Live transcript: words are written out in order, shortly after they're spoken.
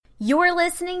You're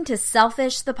listening to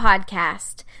Selfish the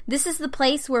Podcast. This is the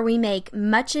place where we make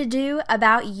much ado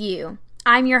about you.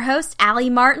 I'm your host,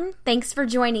 Allie Martin. Thanks for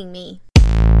joining me.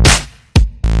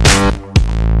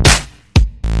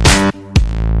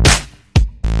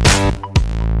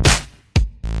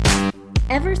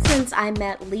 Ever since I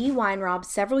met Lee Weinraub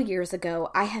several years ago,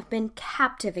 I have been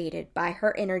captivated by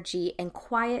her energy and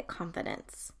quiet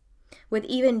confidence. With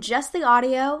even just the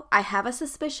audio, I have a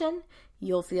suspicion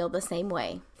you'll feel the same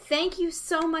way. Thank you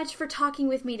so much for talking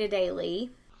with me today, Lee.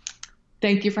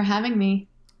 Thank you for having me.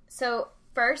 So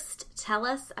first, tell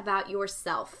us about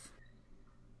yourself.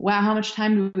 Wow, how much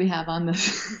time do we have on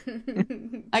this?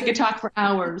 I could talk for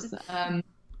hours,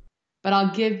 but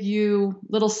I'll give you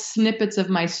little snippets of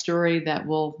my story that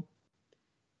will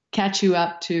catch you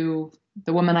up to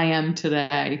the woman I am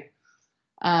today.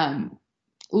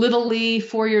 Little Lee,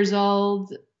 4 years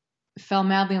old, fell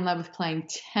madly in love with playing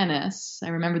tennis. I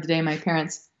remember the day my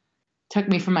parents took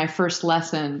me for my first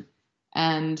lesson,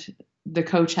 and the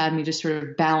coach had me just sort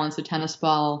of balance a tennis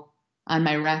ball on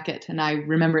my racket. And I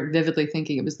remember it vividly,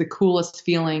 thinking it was the coolest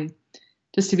feeling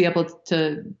just to be able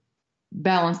to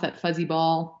balance that fuzzy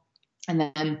ball and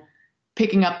then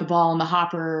picking up the ball in the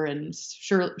hopper. And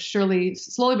slowly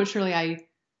but surely, I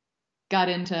got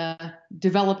into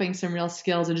developing some real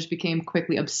skills and just became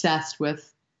quickly obsessed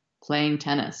with playing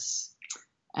tennis.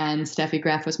 And Steffi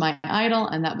Graf was my idol,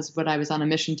 and that was what I was on a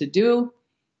mission to do.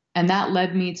 And that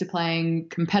led me to playing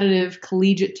competitive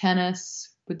collegiate tennis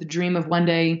with the dream of one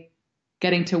day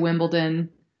getting to Wimbledon.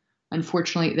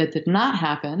 Unfortunately, that did not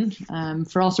happen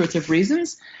for all sorts of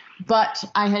reasons. But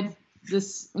I had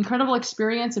this incredible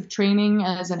experience of training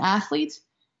as an athlete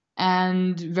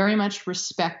and very much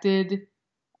respected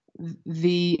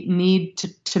the need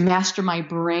to master my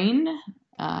brain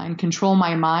and control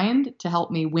my mind to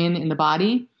help me win in the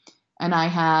body. And I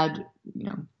had,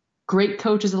 great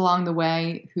coaches along the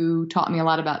way who taught me a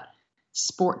lot about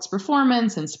sports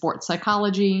performance and sports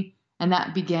psychology. And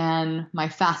that began my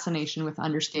fascination with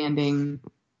understanding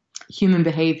human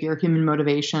behavior, human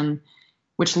motivation,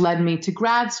 which led me to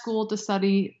grad school to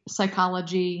study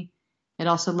psychology. It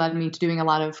also led me to doing a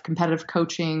lot of competitive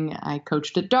coaching. I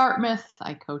coached at Dartmouth.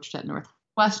 I coached at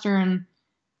Northwestern.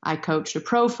 I coached a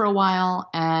pro for a while,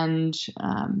 and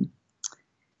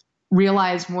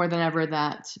realized more than ever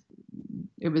that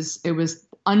it was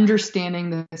understanding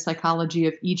the psychology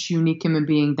of each unique human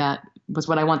being that was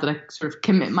what I wanted to sort of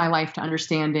commit my life to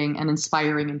understanding and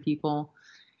inspiring in people.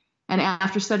 And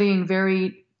after studying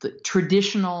very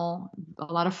traditional, a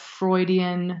lot of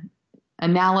Freudian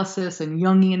analysis and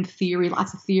Jungian theory,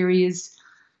 lots of theories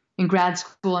in grad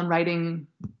school, and writing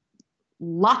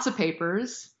lots of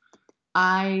papers,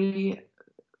 I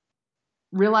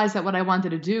realized that what I wanted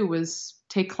to do was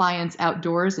take clients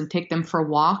outdoors and take them for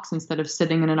walks instead of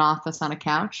sitting in an office on a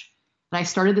couch. And I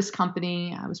started this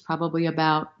company. I was probably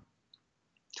about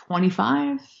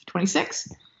 25, 26.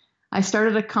 I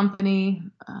started a company,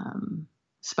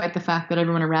 despite the fact that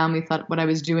everyone around me thought what I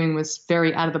was doing was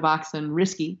very out of the box and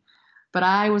risky. But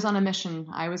I was on a mission.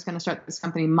 I was going to start this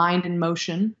company, Mind in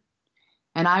Motion.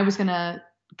 And I was going to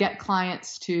get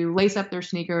clients to lace up their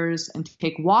sneakers and to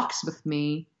take walks with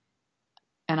me.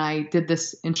 And I did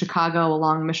this in Chicago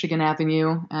along Michigan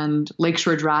Avenue and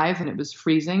Lakeshore Drive, and it was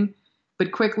freezing.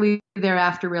 But quickly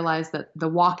thereafter realized that the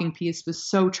walking piece was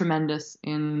so tremendous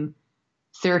in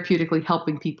therapeutically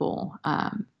helping people.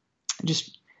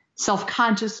 Just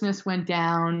self-consciousness went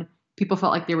down. People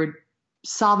felt like they were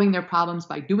solving their problems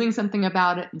by doing something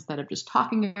about it instead of just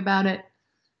talking about it.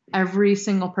 Every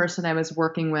single person I was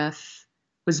working with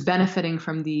was benefiting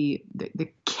from the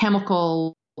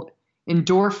chemical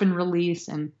endorphin release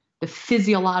and the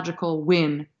physiological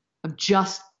win of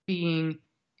just being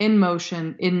in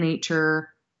motion, in nature,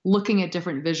 looking at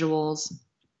different visuals.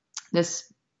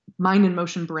 This Mind in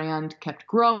Motion brand kept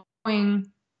growing, and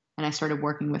I started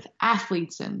working with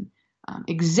athletes and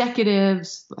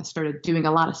executives. I started doing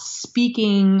a lot of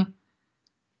speaking.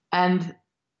 And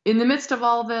in the midst of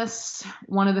all this,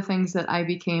 one of the things that I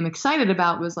became excited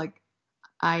about was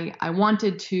I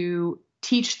wanted to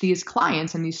teach these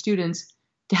clients and these students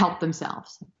to help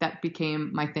themselves. That became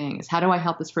my thing, is how do I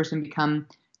help this person become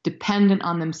dependent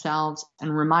on themselves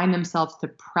and remind themselves to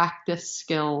practice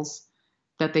skills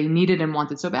that they needed and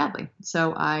wanted so badly.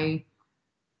 So I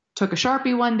took a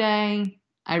Sharpie one day.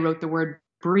 I wrote the word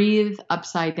breathe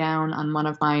upside down on one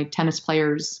of my tennis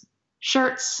players'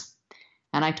 shirts.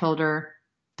 And I told her,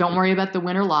 don't worry about the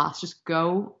win or loss. Just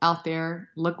go out there,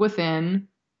 look within,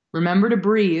 remember to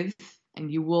breathe,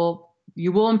 and you will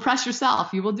impress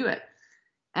yourself. You will do it.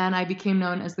 And I became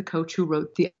known as the coach who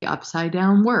wrote the upside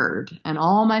down word. And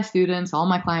all my students, all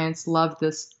my clients loved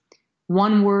this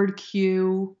one word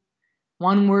cue,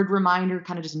 one word reminder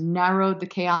kind of just narrowed the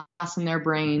chaos in their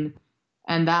brain.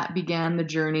 And that began the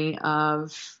journey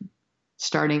of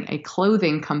starting a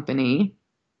clothing company.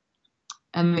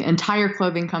 And the entire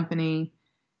clothing company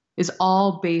is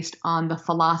all based on the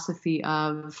philosophy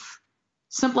of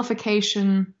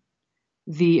simplification,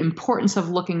 the importance of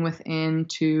looking within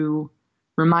to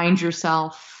remind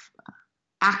yourself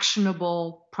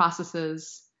actionable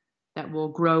processes that will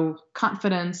grow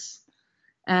confidence.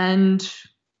 And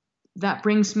that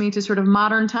brings me to sort of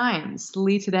modern times.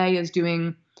 Lee today is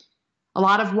doing a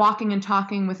lot of walking and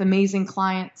talking with amazing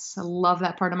clients. I love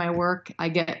that part of my work. I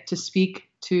get to speak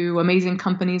to amazing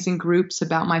companies and groups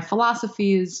about my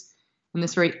philosophies and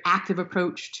this very active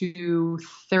approach to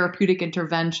therapeutic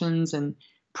interventions and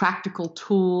practical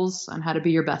tools on how to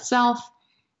be your best self.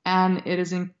 And it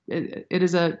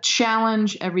is a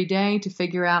challenge every day to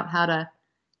figure out how to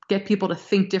get people to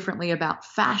think differently about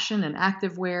fashion and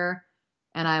activewear.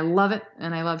 And I love it.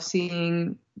 And I love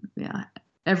seeing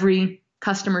every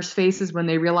customer's faces when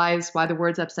they realize why the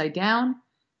word's upside down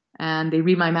and they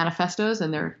read my manifestos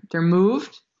and they're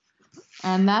moved.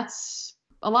 And that's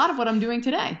a lot of what I'm doing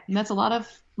today. And that's a lot of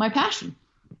my passion.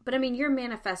 But I mean, your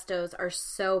manifestos are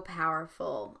so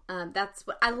powerful. That's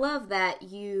what I love, that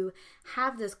you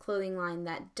have this clothing line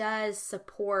that does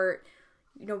support,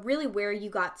 really where you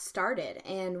got started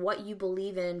and what you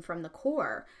believe in from the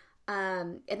core.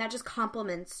 And that just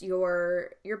complements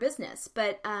your business.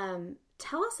 But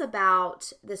tell us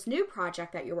about this new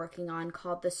project that you're working on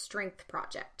called the Strength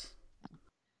Project.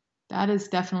 That is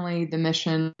definitely the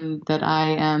mission that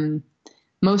I am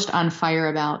most on fire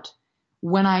about.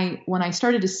 When I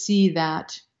started to see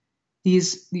that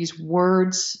these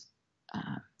words,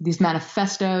 these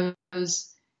manifestos,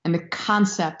 and the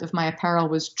concept of my apparel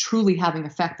was truly having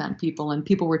effect on people, and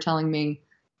people were telling me,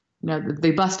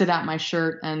 they busted out my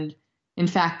shirt, and in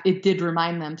fact, it did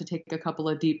remind them to take a couple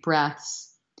of deep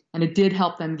breaths, and it did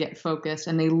help them get focused,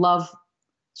 and they love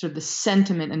sort of the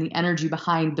sentiment and the energy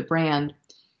behind the brand.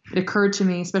 It occurred to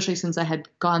me, especially since I had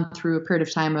gone through a period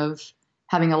of time of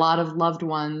having a lot of loved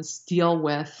ones deal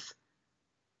with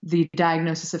the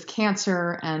diagnosis of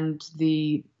cancer and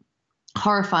the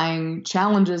horrifying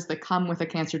challenges that come with a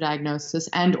cancer diagnosis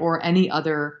and or any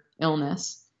other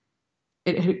illness.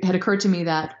 It had occurred to me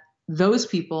that those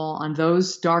people on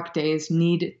those dark days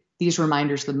need these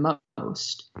reminders the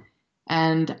most.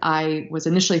 And I was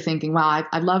initially thinking, wow,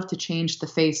 I'd love to change the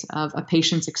face of a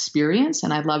patient's experience,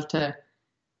 and I'd love to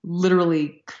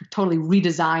literally totally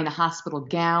redesign a hospital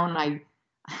gown.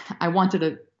 I wanted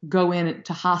to go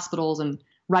into hospitals and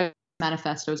write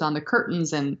manifestos on the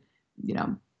curtains and,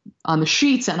 on the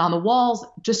sheets and on the walls,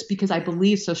 just because I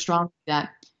believe so strongly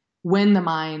that when the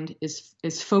mind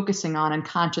is focusing on and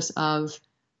conscious of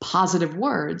positive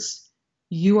words,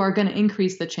 you are going to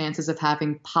increase the chances of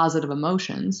having positive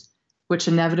emotions, which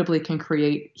inevitably can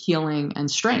create healing and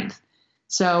strength.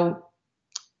 So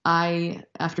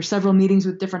after several meetings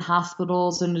with different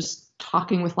hospitals and just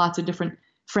talking with lots of different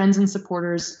friends and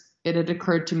supporters, it had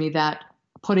occurred to me that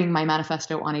putting my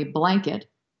manifesto on a blanket,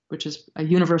 which is a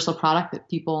universal product that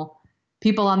people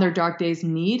on their dark days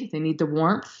need. They need the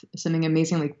warmth, something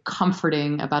amazingly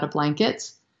comforting about a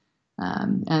blanket.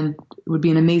 And it would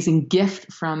be an amazing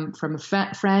gift from a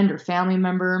friend or family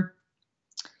member.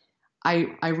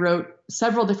 I wrote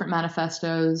several different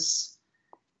manifestos,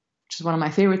 which is one of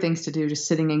my favorite things to do, just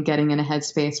sitting and getting in a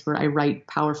headspace where I write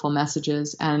powerful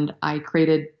messages. And I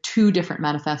created 2 different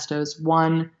manifestos,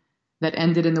 one that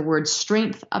ended in the word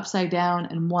strength upside down,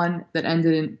 and one that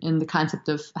ended in the concept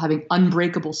of having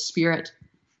unbreakable spirit.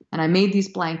 And I made these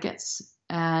blankets,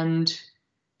 and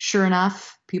sure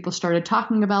enough, people started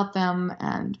talking about them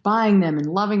and buying them and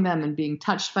loving them and being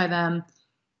touched by them.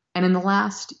 And in the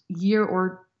last year,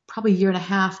 or probably year and a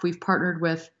half, we've partnered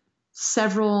with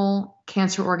several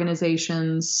cancer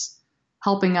organizations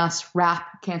helping us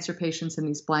wrap cancer patients in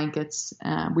these blankets.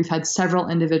 We've had several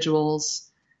individuals,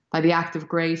 by the act of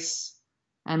grace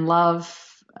and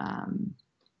love,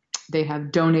 they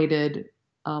have donated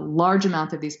a large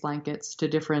amount of these blankets to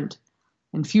different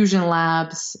infusion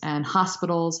labs and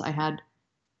hospitals. I had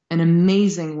an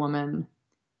amazing woman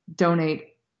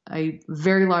donate a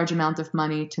very large amount of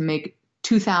money to make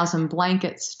 2,000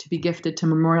 blankets to be gifted to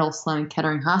Memorial Sloan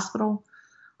Kettering Hospital.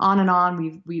 On and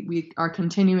on, we are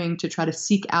continuing to try to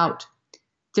seek out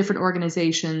different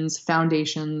organizations,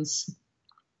 foundations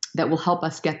that will help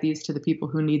us get these to the people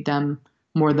who need them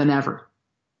more than ever.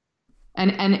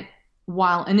 And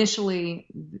while initially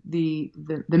the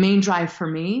main drive for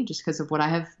me, just because of what I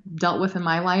have dealt with in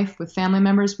my life with family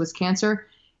members, was cancer,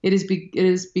 it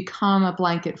has become a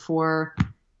blanket for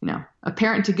a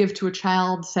parent to give to a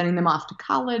child, sending them off to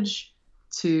college,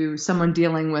 to someone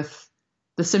dealing with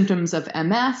the symptoms of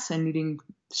MS and needing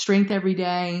strength every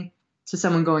day, to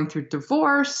someone going through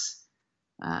divorce,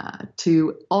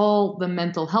 to all the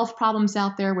mental health problems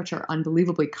out there, which are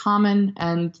unbelievably common.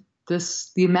 And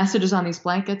the messages on these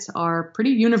blankets are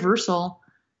pretty universal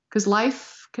because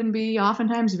life can be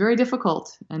oftentimes very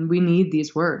difficult, and we need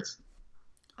these words.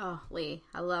 Oh, Lee,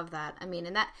 I love that. I mean,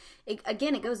 and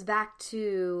it goes back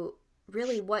to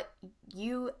really what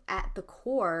you at the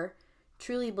core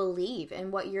truly believe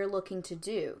and what you're looking to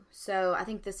do. So I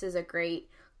think this is a great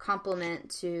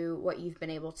compliment to what you've been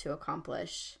able to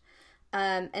accomplish.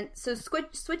 And so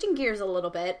switching gears a little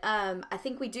bit, I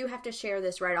think we do have to share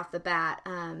this right off the bat.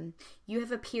 You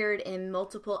have appeared in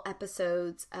multiple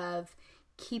episodes of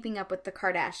Keeping Up with the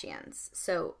Kardashians.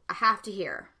 So I have to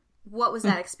hear, what was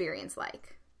that experience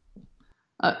like?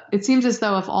 It seems as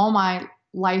though of all my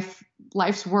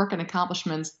life's work and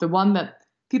accomplishments, the one that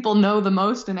people know the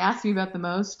most and ask me about the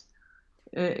most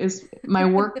is my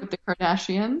work with the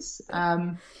Kardashians.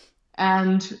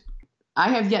 And I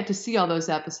have yet to see all those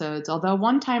episodes, although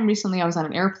one time recently I was on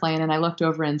an airplane and I looked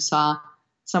over and saw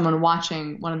someone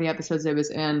watching one of the episodes I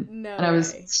was in. No and I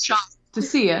was way. shocked to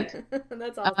see it.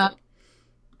 That's awesome.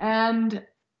 And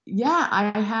yeah,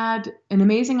 I had an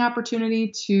amazing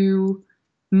opportunity to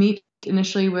meet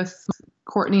initially with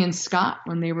Courtney and Scott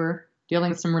when they were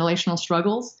dealing with some relational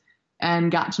struggles,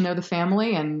 and got to know the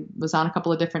family and was on a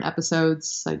couple of different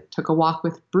episodes. I took a walk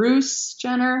with Bruce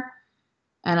Jenner,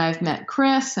 and I've met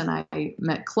Chris, and I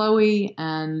met Khloe,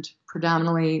 and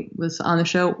predominantly was on the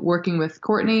show working with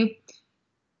Courtney.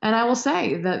 And I will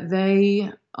say that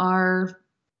they are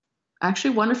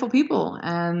actually wonderful people,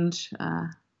 and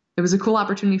it was a cool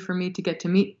opportunity for me to get to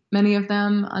meet many of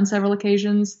them on several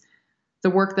occasions. The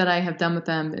work that I have done with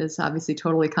them is obviously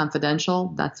totally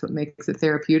confidential. That's what makes it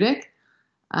therapeutic.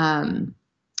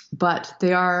 But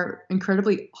they are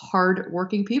incredibly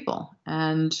hard-working people,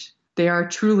 and they are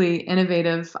truly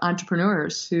innovative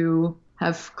entrepreneurs who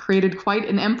have created quite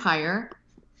an empire.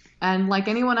 And like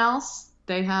anyone else,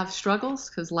 they have struggles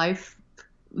because life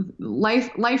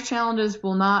challenges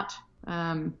will not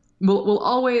will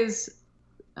always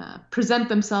present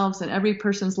themselves in every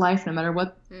person's life, no matter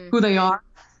who they are.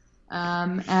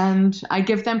 And I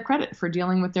give them credit for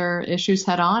dealing with their issues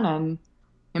head on and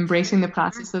embracing the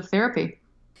process of therapy.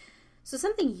 So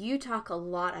something you talk a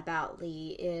lot about,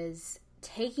 Lee, is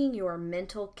taking your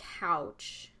mental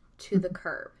couch to the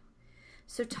curb.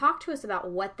 So talk to us about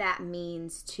what that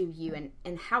means to you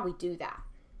and how we do that.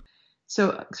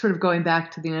 So sort of going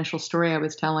back to the initial story I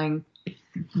was telling,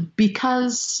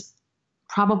 because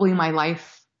probably my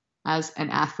life as an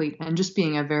athlete and just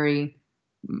being a very,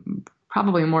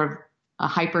 probably more of a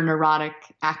hyper-neurotic,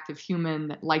 active human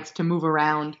that likes to move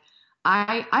around,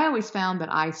 I always found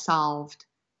that I solved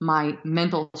my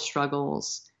mental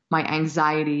struggles, my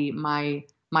anxiety, my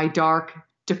dark,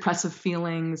 depressive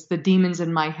feelings, the demons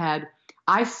in my head.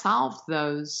 I solved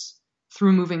those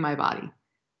through moving my body,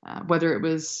 whether it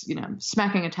was,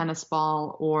 smacking a tennis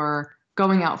ball or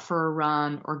going out for a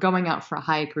run or going out for a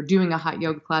hike or doing a hot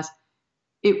yoga class.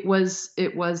 It was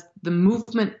the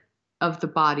movement of the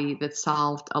body that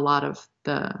solved a lot of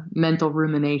the mental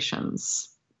ruminations.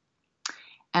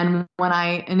 And when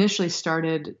I initially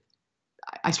started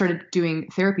doing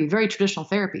therapy, very traditional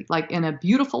therapy, like in a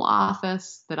beautiful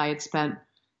office that I had spent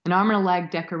an arm and a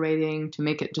leg decorating to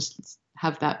make it just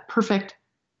have that perfect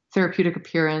therapeutic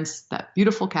appearance, that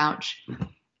beautiful couch.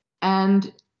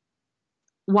 And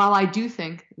while I do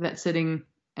think that sitting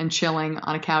and chilling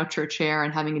on a couch or a chair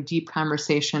and having a deep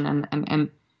conversation and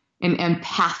an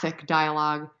empathic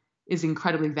dialogue is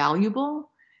incredibly valuable,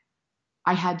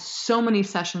 I had so many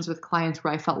sessions with clients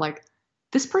where I felt like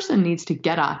this person needs to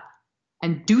get up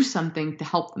and do something to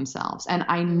help themselves. And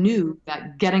I knew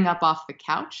that getting up off the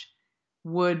couch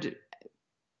would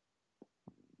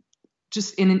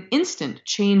just in an instant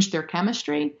change their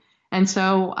chemistry. And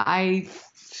so I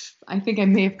think I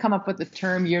may have come up with the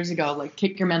term years ago, like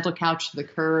kick your mental couch to the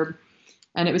curb.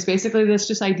 And it was basically this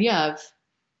just idea of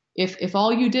if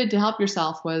all you did to help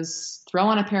yourself was throw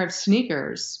on a pair of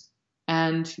sneakers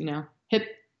and,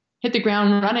 hit the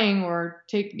ground running or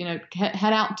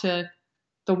head out to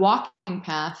the walking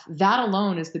path, that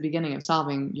alone is the beginning of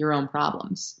solving your own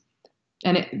problems.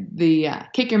 And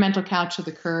kick your mental couch to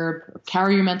the curb,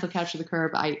 carry your mental couch to the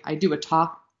curb. I do a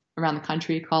talk around the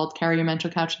country called Carry Your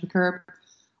Mental Couch to the Curb,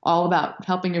 all about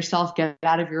helping yourself get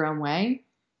out of your own way.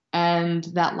 And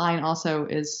that line also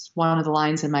is one of the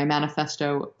lines in my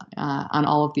manifesto on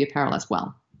all of the apparel as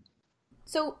well.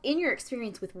 So in your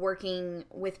experience with working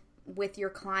with your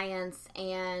clients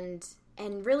and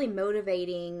and really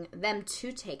motivating them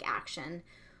to take action.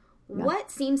 Yeah.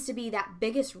 What seems to be that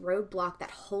biggest roadblock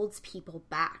that holds people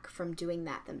back from doing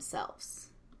that themselves?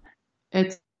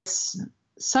 It's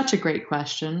such a great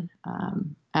question.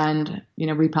 And,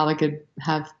 we probably could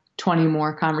have 20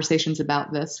 more conversations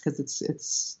about this because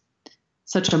it's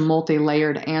such a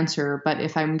multi-layered answer. But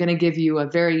if I'm going to give you a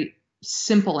very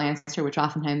simple answer, which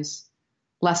oftentimes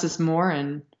less is more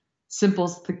and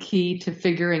simple's the key to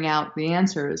figuring out the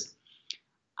answers.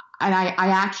 And I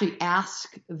actually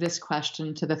ask this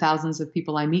question to the thousands of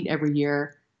people I meet every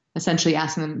year, essentially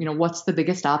asking them, what's the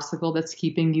biggest obstacle that's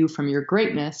keeping you from your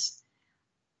greatness?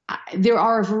 There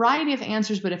are a variety of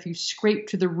answers, but if you scrape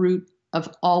to the root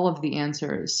of all of the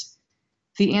answers,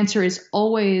 the answer is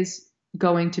always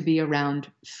going to be around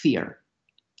fear.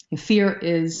 Fear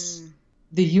is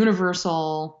the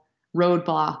universal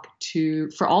roadblock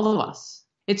for all of us.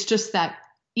 It's just that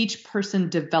each person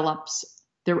develops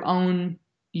their own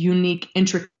unique,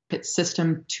 intricate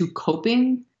system to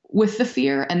coping with the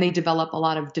fear, and they develop a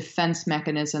lot of defense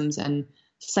mechanisms and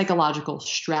psychological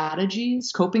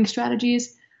strategies, coping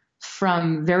strategies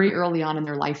from very early on in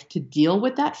their life to deal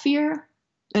with that fear.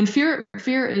 And fear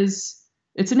it's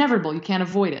inevitable. You can't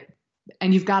avoid it.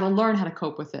 And you've got to learn how to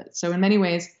cope with it. So in many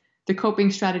ways, the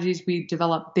coping strategies we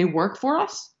develop, they work for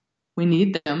us. We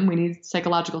need them. We need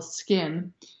psychological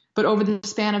skin. But over the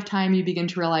span of time, you begin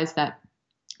to realize that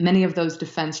many of those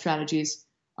defense strategies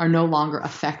are no longer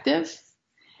effective.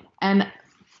 And,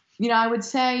 I would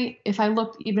say if I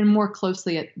looked even more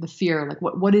closely at the fear, like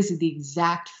what is the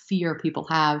exact fear people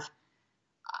have,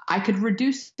 I could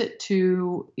reduce it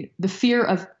to the fear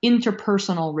of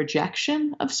interpersonal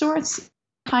rejection of sorts,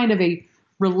 kind of a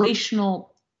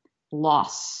relational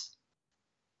loss,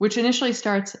 which initially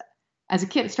starts as a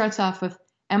kid. It starts off with,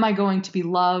 am I going to be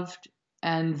loved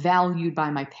and valued by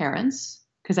my parents?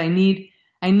 Because I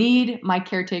need my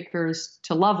caretakers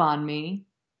to love on me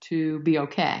to be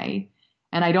okay.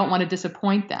 And I don't want to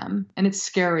disappoint them. And it's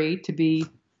scary to be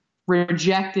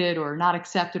rejected or not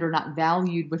accepted or not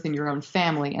valued within your own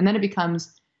family. And then it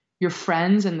becomes your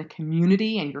friends and the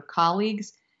community and your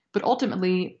colleagues. But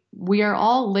ultimately, we are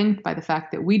all linked by the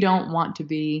fact that we don't want to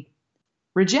be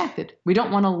rejected. We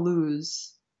don't want to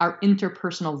lose our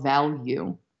interpersonal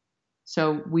value.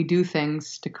 So we do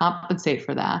things to compensate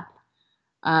for that.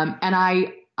 And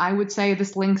I would say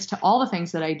this links to all the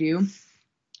things that I do.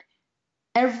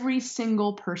 Every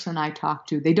single person I talk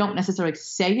to, they don't necessarily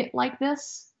say it like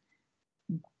this,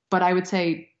 but I would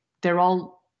say they're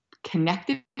all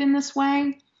connected in this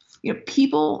way.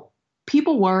 People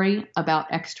worry about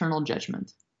external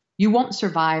judgment. You won't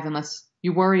survive unless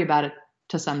you worry about it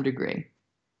to some degree,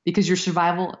 because your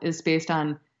survival is based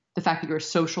on the fact that you're a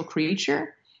social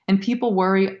creature, and people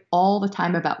worry all the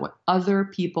time about what other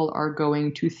people are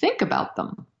going to think about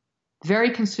them.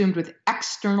 Very consumed with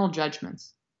external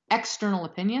judgments, external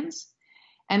opinions.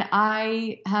 And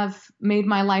I have made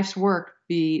my life's work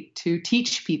be to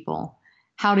teach people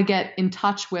how to get in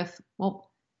touch with,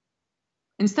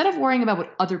 instead of worrying about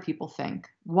what other people think,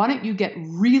 why don't you get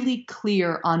really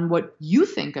clear on what you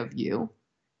think of you?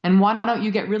 And why don't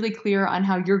you get really clear on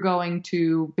how you're going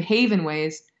to behave in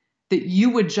ways that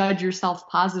you would judge yourself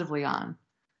positively on?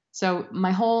 So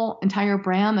my whole entire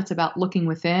brand that's about looking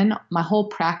within, my whole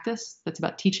practice that's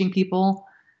about teaching people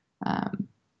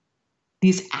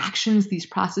these actions, these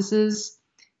processes,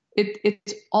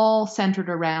 it's all centered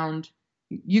around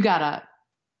you gotta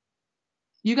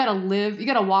live, you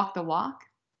gotta walk the walk.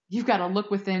 You've got to look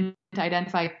within to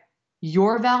identify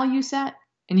your value set,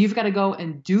 and you've got to go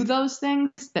and do those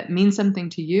things that mean something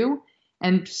to you.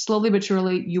 And slowly but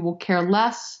surely, you will care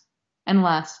less and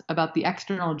less about the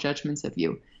external judgments of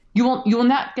you. You will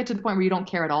not get to the point where you don't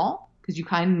care at all, because you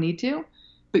kind of need to,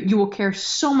 but you will care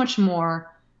so much more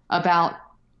about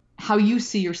how you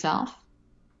see yourself,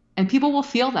 and people will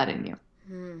feel that in you.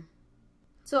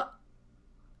 So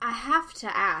I have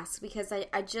to ask, because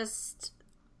I just,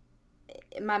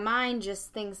 my mind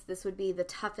just thinks this would be the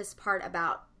toughest part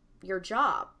about your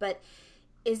job, but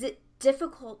is it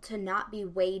difficult to not be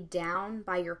weighed down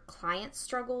by your clients'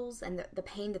 struggles and the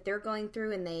pain that they're going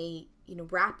through, and they,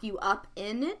 wrap you up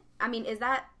in it? I mean, is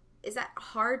that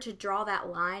hard to draw that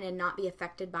line and not be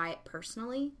affected by it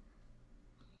personally?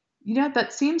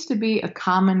 That seems to be a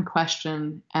common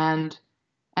question, and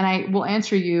I will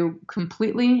answer you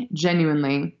completely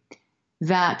genuinely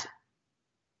that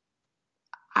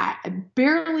I'm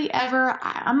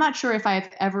not sure if I've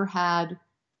ever had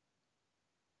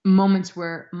moments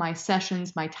where my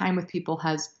sessions, my time with people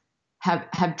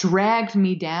have dragged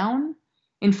me down.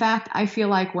 In fact, I feel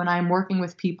like when I'm working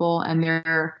with people and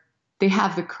they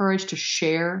have the courage to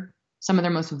share some of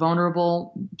their most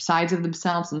vulnerable sides of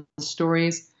themselves and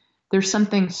stories. There's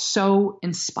something so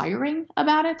inspiring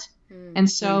about it and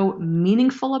so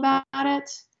meaningful about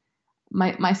it.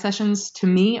 My sessions to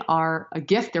me are a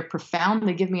gift. They're profound.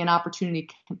 They give me an opportunity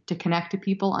to connect to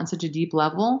people on such a deep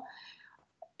level.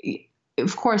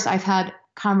 Of course, I've had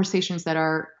conversations that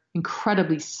are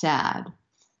incredibly sad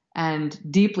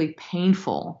and deeply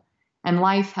painful, and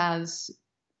life has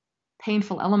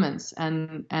painful elements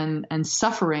and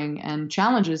suffering and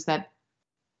challenges that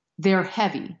they're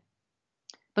heavy.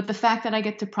 But the fact that I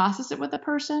get to process it with a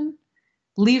person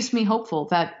leaves me hopeful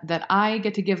that I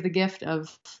get to give the gift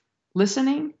of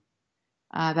listening,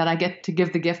 that I get to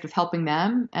give the gift of helping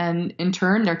them. And in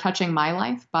turn, they're touching my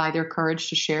life by their courage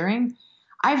to sharing.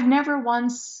 I've never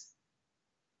once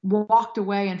walked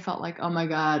away and felt like, oh my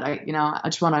God, I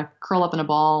just want to curl up in a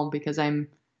ball because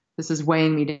this is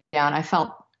weighing me down. I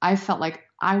felt like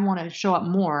I want to show up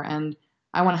more and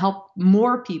I want to help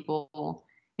more people.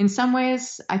 In some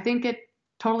ways, I think it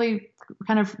totally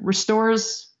kind of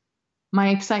restores my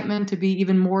excitement to be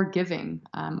even more giving.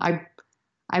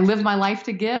 I live my life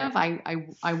to give. I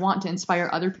want to inspire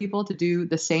other people to do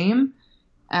the same.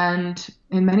 And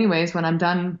in many ways, when I'm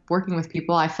done working with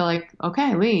people, I feel like,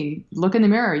 okay, Lee, look in the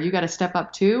mirror. You got to step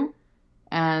up too,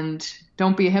 and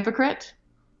don't be a hypocrite.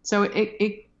 So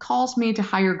it calls me to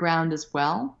higher ground as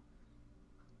well.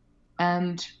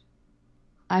 And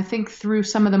I think through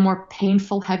some of the more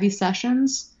painful, heavy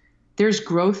sessions, there's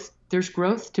growth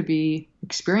to be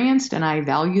experienced, and I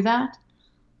value that.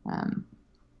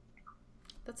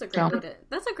 That's a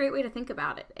great way to think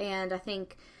about it. And I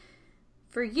think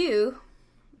for you,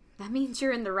 that means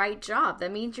you're in the right job.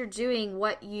 That means you're doing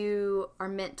what you are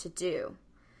meant to do.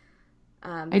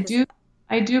 I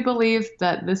do believe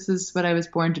that this is what I was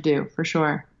born to do, for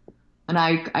sure. And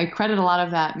I credit a lot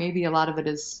of that. Maybe a lot of it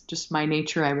is just my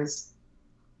nature. I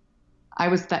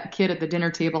was that kid at the dinner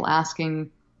table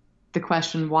asking the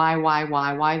question, why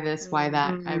this, why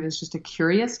that? I was just a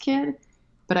curious kid.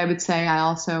 But I would say I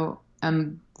also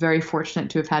am very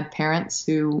fortunate to have had parents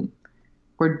who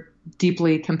were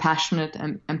deeply compassionate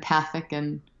and empathic.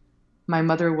 And my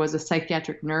mother was a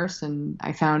psychiatric nurse, and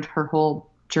I found her whole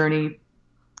journey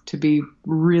to be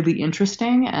really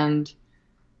interesting. And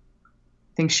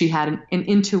I think she had an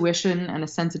intuition and a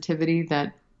sensitivity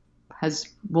that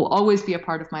will always be a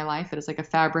part of my life. It is like a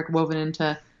fabric woven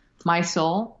into my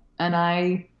soul. And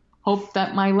I hope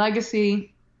that my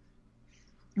legacy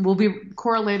will be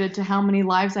correlated to how many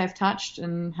lives I've touched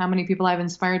and how many people I've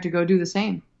inspired to go do the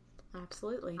same.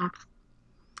 Absolutely.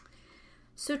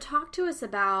 So talk to us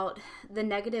about the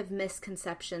negative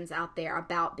misconceptions out there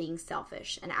about being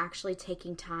selfish and actually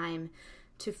taking time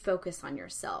to focus on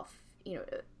yourself.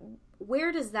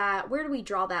 Where do we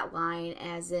draw that line,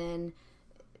 as in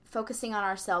focusing on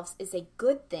ourselves is a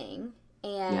good thing,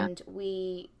 and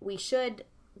we should,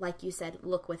 like you said,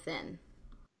 look within?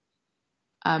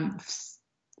 This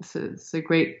is a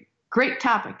great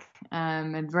topic,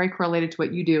 and very correlated to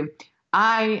what you do.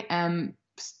 I am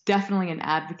definitely an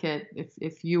advocate.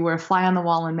 If you were a fly on the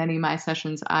wall in many of my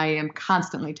sessions, I am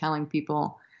constantly telling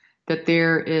people that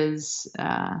there is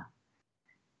a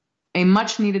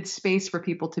much needed space for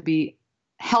people to be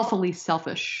healthily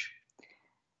selfish.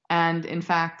 And in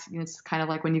fact, it's kind of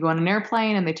like when you go on an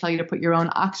airplane and they tell you to put your own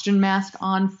oxygen mask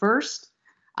on first.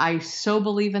 I so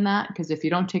believe in that, because if you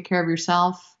don't take care of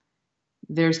yourself,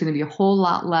 there's going to be a whole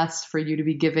lot less for you to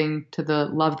be giving to the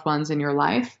loved ones in your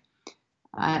life.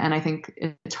 And I think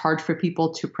it's hard for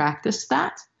people to practice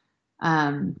that.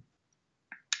 Obviously,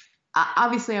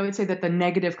 I would say that the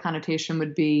negative connotation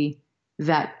would be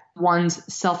that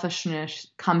one's selfishness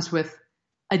comes with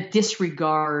a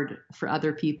disregard for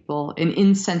other people, an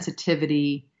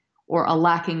insensitivity, or a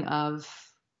lacking of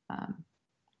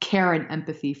care and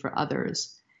empathy for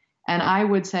others. And I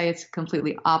would say it's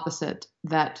completely opposite,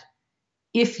 that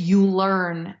if you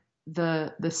learn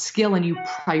the skill and you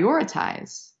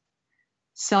prioritize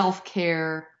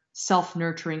self-care,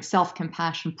 self-nurturing,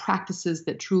 self-compassion, practices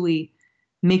that truly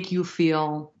make you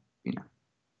feel,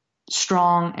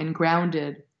 strong and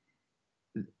grounded,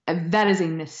 that is a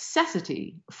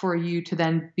necessity for you to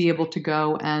then be able to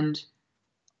go and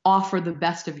offer the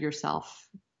best of yourself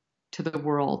to the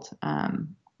world,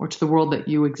 or to the world that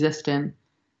you exist in.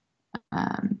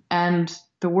 And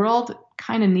the world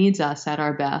kind of needs us at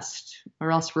our best,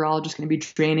 or else we're all just going to be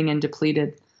draining and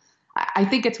depleted. I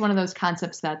think it's one of those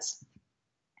concepts that's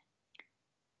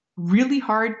really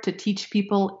hard to teach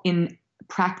people in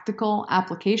practical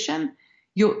application.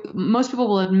 Most people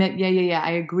will admit, yeah,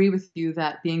 I agree with you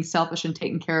that being selfish and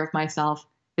taking care of myself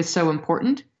is so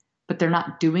important, but they're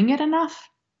not doing it enough.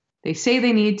 They say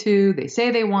they need to, they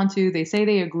say they want to, they say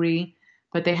they agree,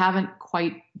 but they haven't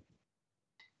quite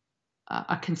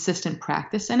a consistent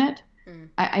practice in it.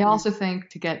 I also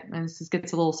think and this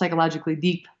gets a little psychologically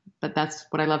deep, but that's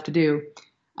what I love to do.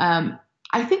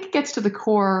 I think it gets to the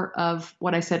core of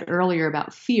what I said earlier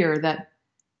about fear, that,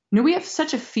 we have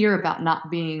such a fear about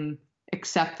not being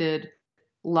accepted,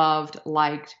 loved,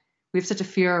 liked. We have such a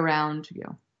fear around,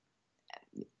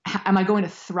 am I going to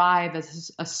thrive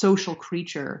as a social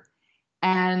creature?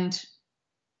 And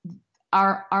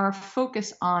our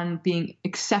focus on being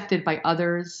accepted by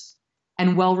others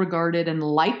and well regarded and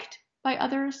liked by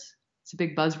others, it's a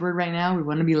big buzzword right now, we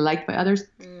want to be liked by others,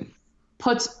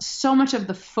 puts so much of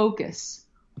the focus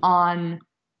on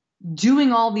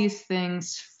doing all these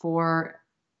things for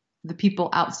the people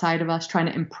outside of us, trying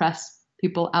to impress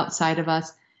people outside of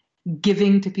us,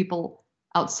 giving to people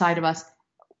outside of us,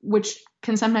 which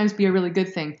can sometimes be a really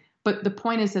good thing. But the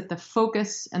point is that the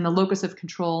focus and the locus of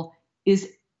control is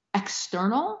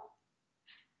external.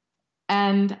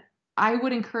 And I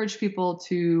would encourage people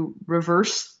to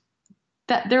reverse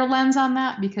their lens on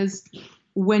that, because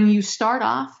when you start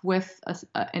off with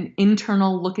an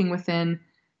internal looking within,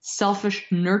 selfish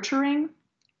nurturing,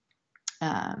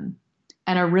 and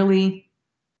a really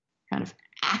kind of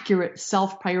accurate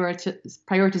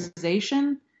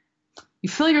self-prioritization, you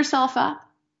fill yourself up,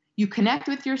 you connect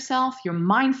with yourself, you're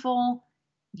mindful,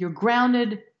 you're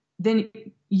grounded, then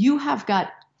you have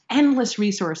got endless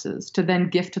resources to then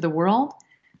gift to the world.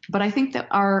 But I think that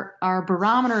our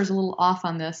barometer is a little off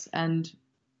on this, and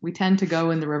we tend to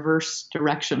go in the reverse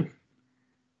direction.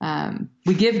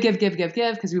 We give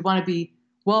because we want to be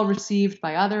well received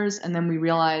by others, and then we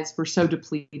realize we're so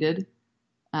depleted,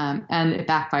 and it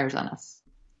backfires on us.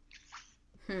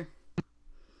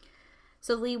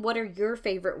 So, Lee, what are your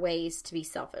favorite ways to be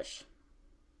selfish?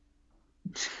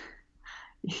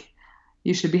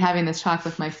 You should be having this talk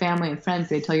with my family and friends.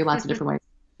 They tell you lots of different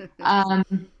ways.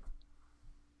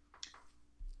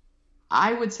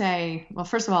 I would say, well,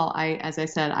 first of all, as I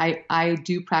said, I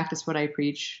do practice what I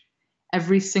preach.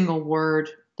 Every single word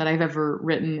that I've ever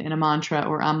written in a mantra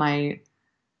or on my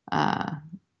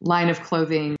line of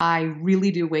clothing, I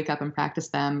really do wake up and practice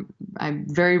them. I'm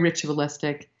very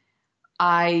ritualistic.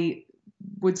 I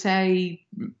would say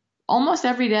almost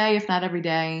every day, if not every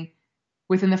day,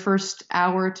 within the first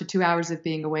hour to 2 hours of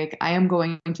being awake, I am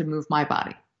going to move my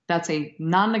body. That's a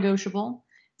non-negotiable.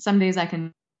 Some days I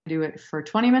can do it for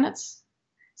 20 minutes.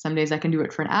 Some days I can do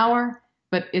it for an hour,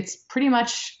 but it's pretty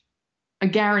much a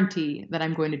guarantee that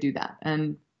I'm going to do that.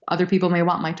 And other people may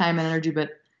want my time and energy, but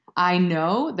I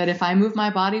know that if I move my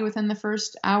body within the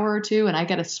first hour or two and I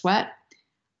get a sweat,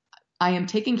 I am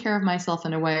taking care of myself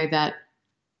in a way that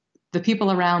the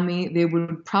people around me, they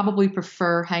would probably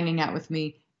prefer hanging out with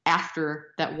me after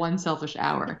that one selfish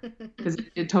hour, because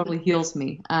it totally heals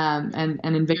me and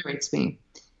invigorates me.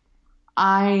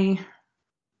 I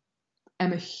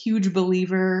am a huge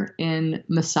believer in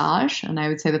massage, and I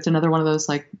would say that's another one of those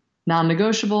like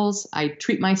non-negotiables. I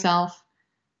treat myself.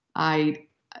 I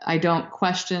don't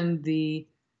question the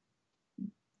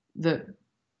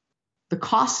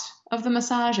cost of the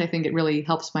massage. I think it really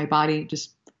helps my body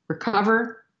just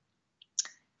recover.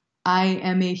 I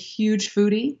am a huge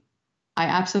foodie. I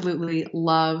absolutely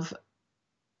love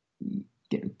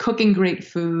cooking great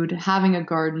food, having a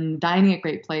garden, dining at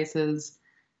great places,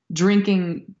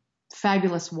 drinking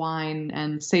fabulous wine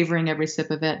and savoring every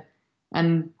sip of it.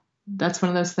 And that's one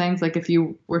of those things, like if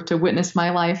you were to witness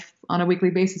my life on a weekly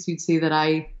basis, you'd see that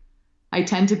I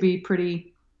tend to be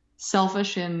pretty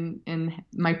selfish in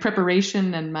my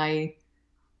preparation and my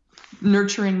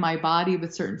nurturing my body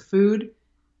with certain food.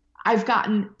 I've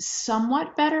gotten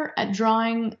somewhat better at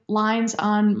drawing lines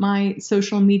on my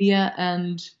social media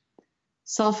and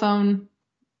cell phone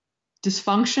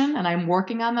dysfunction, and I'm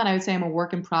working on that. I would say I'm a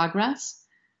work in progress.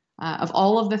 Of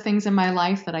all of the things in my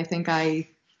life that I think I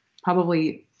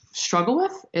probably struggle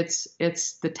with,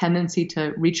 it's the tendency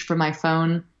to reach for my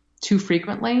phone too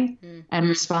frequently and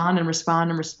respond. And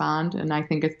I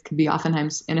think it can be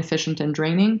oftentimes inefficient and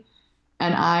draining.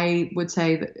 And I would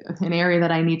say that an area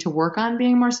that I need to work on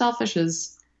being more selfish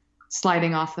is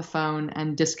sliding off the phone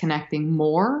and disconnecting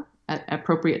more at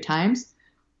appropriate times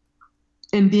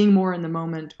and being more in the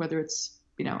moment, whether it's,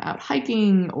 out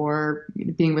hiking or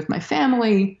being with my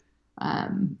family.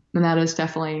 And that is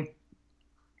definitely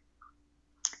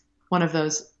one of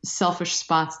those selfish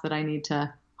spots that I need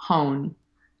to hone.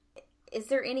 Is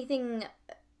there anything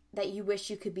that you wish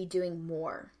you could be doing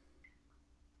more?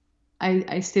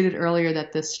 I stated earlier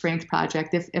that this strength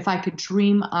project, if I could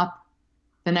dream up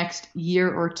the next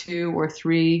year or 2 or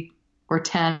 3 or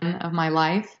 10 of my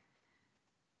life,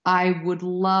 I would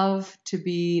love to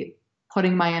be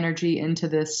putting my energy into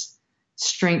this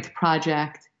strength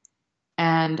project.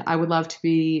 And I would love to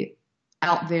be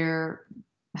out there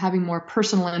having more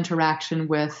personal interaction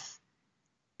with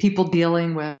people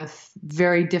dealing with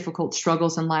very difficult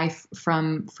struggles in life,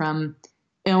 from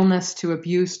illness to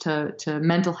abuse to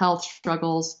mental health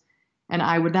struggles. And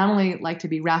I would not only like to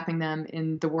be wrapping them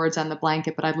in the words on the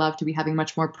blanket, but I'd love to be having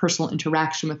much more personal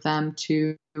interaction with them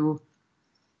to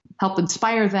help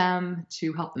inspire them,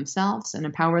 to help themselves and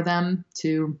empower them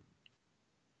to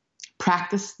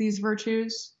practice these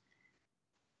virtues.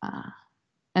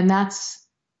 And that's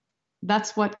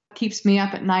what keeps me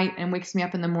up at night and wakes me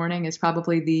up in the morning, is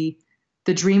probably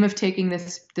the dream of taking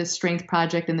this strength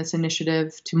project and this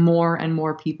initiative to more and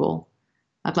more people.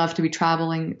 I'd love to be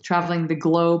traveling the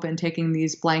globe and taking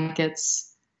these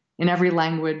blankets in every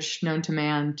language known to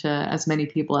man to as many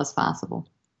people as possible.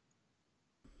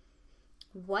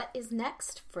 What is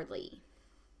next for Lee?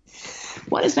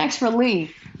 What is next for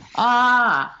Lee?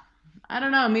 I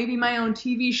don't know. Maybe my own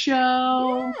TV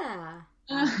show. Yeah.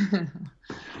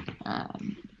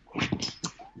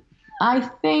 I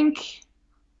think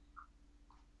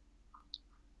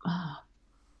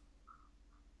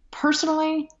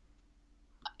personally,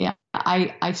 yeah,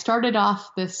 I started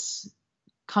off this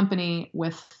company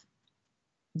with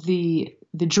the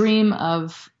dream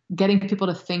of getting people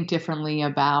to think differently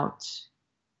about,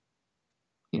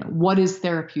 what is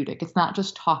therapeutic. It's not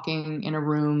just talking in a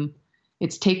room.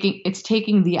 It's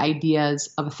taking the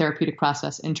ideas of a therapeutic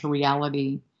process into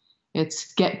reality.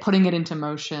 It's putting it into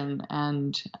motion.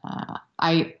 And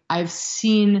I've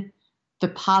seen the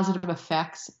positive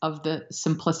effects of the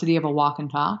simplicity of a walk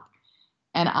and talk.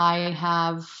 And I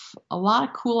have a lot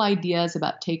of cool ideas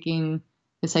about taking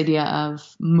this idea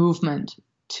of movement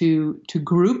to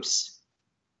groups.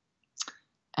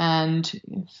 And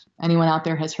if anyone out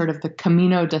there has heard of the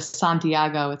Camino de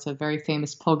Santiago, it's a very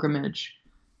famous pilgrimage,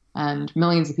 and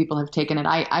millions of people have taken it.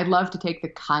 I'd love to take the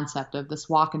concept of this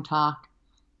walk and talk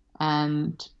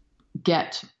and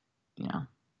get,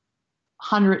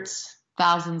 hundreds,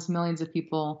 thousands, millions of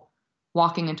people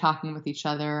walking and talking with each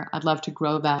other. I'd love to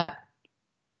grow that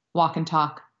walk and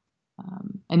talk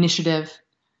initiative.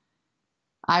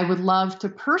 I would love to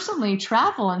personally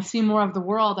travel and see more of the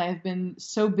world. I have been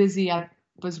so busy. I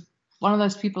was one of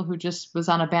those people who just was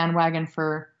on a bandwagon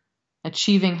for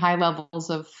achieving high levels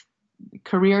of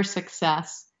career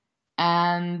success.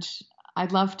 And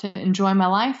I'd love to enjoy my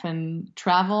life and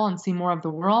travel and see more of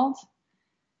the world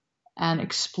and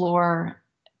explore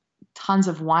tons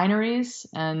of wineries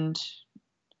and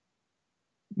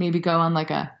maybe go on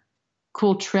like a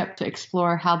cool trip to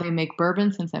explore how they make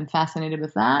bourbon, since I'm fascinated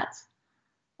with that.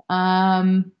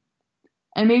 And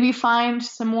maybe find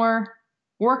some more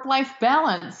work-life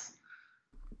balance.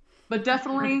 But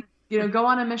definitely, go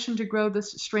on a mission to grow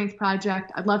this strength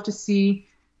project. I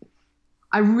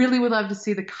really would love to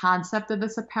see the concept of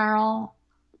this apparel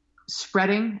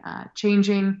spreading,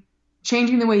 changing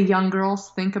the way young girls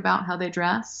think about how they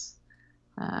dress,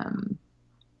 kind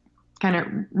of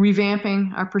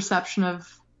revamping our perception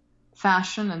of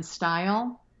fashion and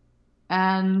style.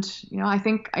 And, I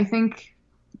think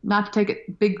not to take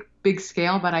it big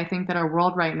scale, but I think that our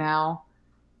world right now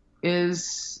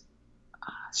is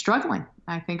struggling.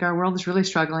 I think our world is really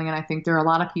struggling. And I think there are a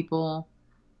lot of people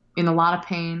in a lot of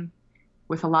pain,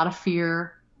 with a lot of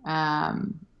fear. I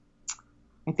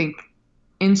think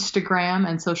Instagram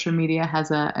and social media has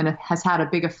had a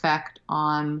big effect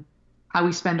on how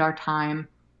we spend our time.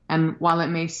 And while it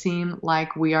may seem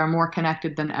like we are more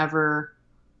connected than ever,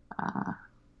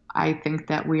 I think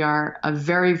that we are a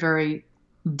very, very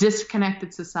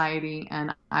disconnected society.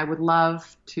 And I would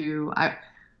love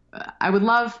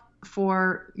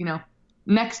for,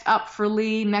 next up for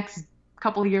Lee, next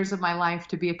couple of years of my life,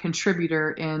 to be a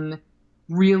contributor in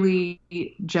really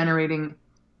generating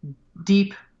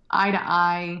deep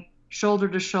eye-to-eye,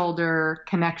 shoulder-to-shoulder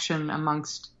connection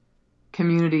amongst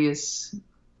communities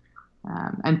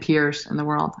and peers in the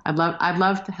world. I'd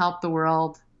love to help the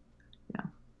world,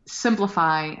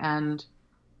 simplify and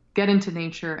get into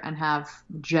nature and have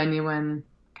genuine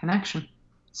connection.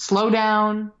 Slow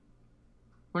down.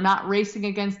 We're not racing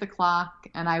against the clock,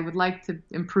 and I would like to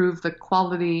improve the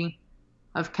quality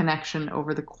of connection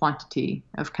over the quantity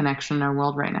of connection in our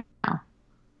world right now.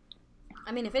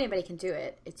 I mean, if anybody can do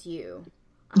it, it's you.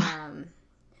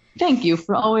 Thank you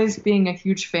for always being a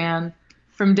huge fan.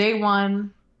 From day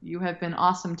one, you have been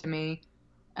awesome to me,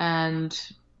 and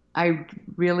I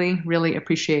really, really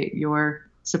appreciate your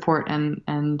support and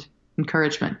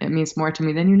encouragement. It means more to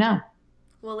me than you know.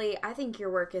 Well, Lee, I think your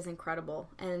work is incredible,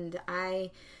 and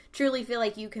I truly feel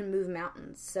like you can move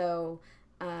mountains. So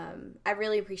I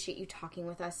really appreciate you talking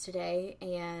with us today.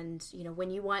 And,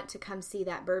 when you want to come see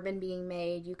that bourbon being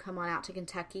made, you come on out to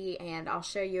Kentucky and I'll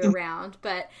show you around.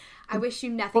 But I wish you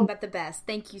nothing but the best.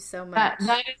 Thank you so much.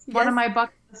 That is one of my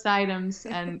bucket list items,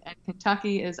 and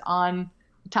Kentucky is on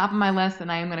the top of my list,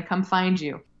 and I am going to come find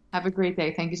you. Have a great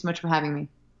day. Thank you so much for having me.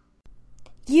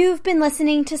 You've been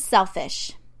listening to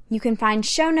Selfish. You can find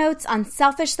show notes on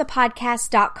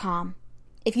selfishthepodcast.com.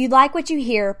 If you like what you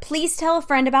hear, please tell a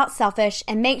friend about Selfish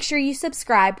and make sure you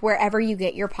subscribe wherever you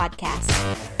get your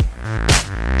podcasts.